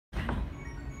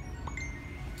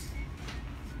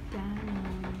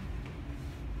Daniel.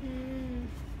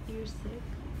 You're sick?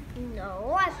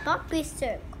 No, I'm puppy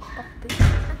sick. Puppy.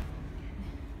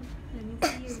 Let me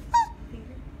see your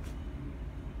finger.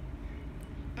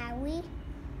 Owie.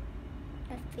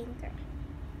 A finger.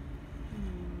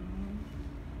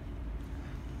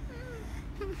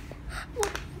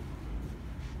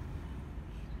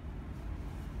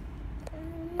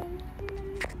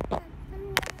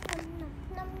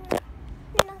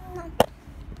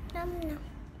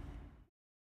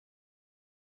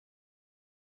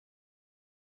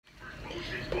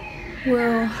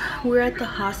 Well, we're at the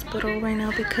hospital right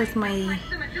now because my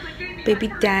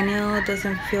baby Daniel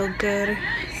doesn't feel good.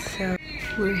 So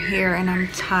we're here and I'm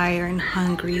tired and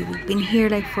hungry. We've been here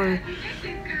like for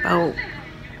about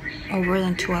over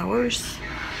than 2 hours.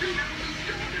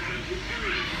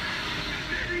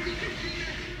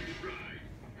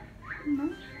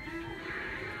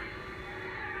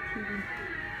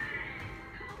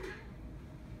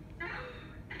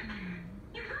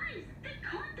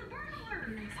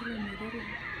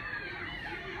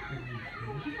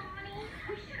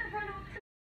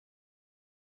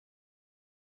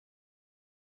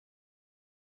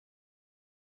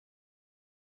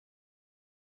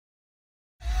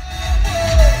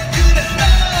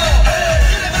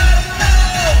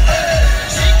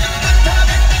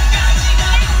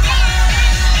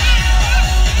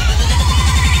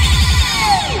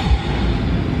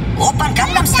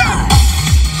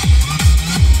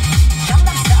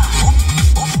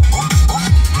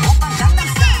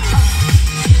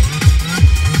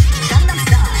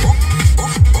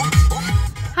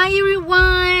 Hi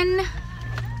everyone!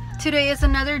 Today is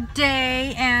another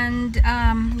day, and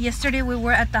yesterday we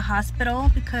were at the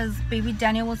hospital because baby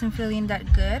Daniel wasn't feeling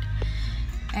that good,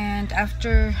 and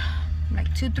after like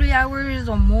 2-3 hours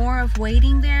or more of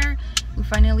waiting there, we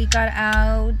finally got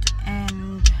out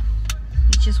and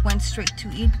we just went straight to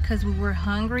eat because we were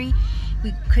hungry.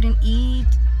 We couldn't eat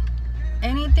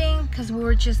anything because we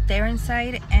were just there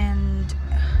inside, and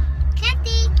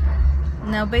Candy.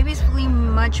 now baby's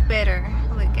feeling much better.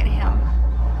 Look at him.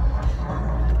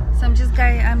 So I'm just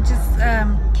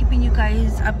keeping you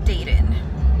guys updated.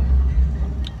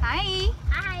 Hi.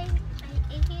 Hi. I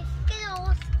ate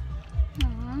Skittles.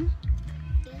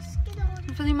 Skittles.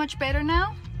 You feeling much better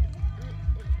now?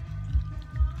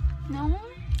 No?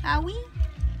 Are we?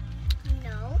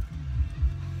 No.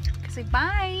 Say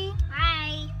bye.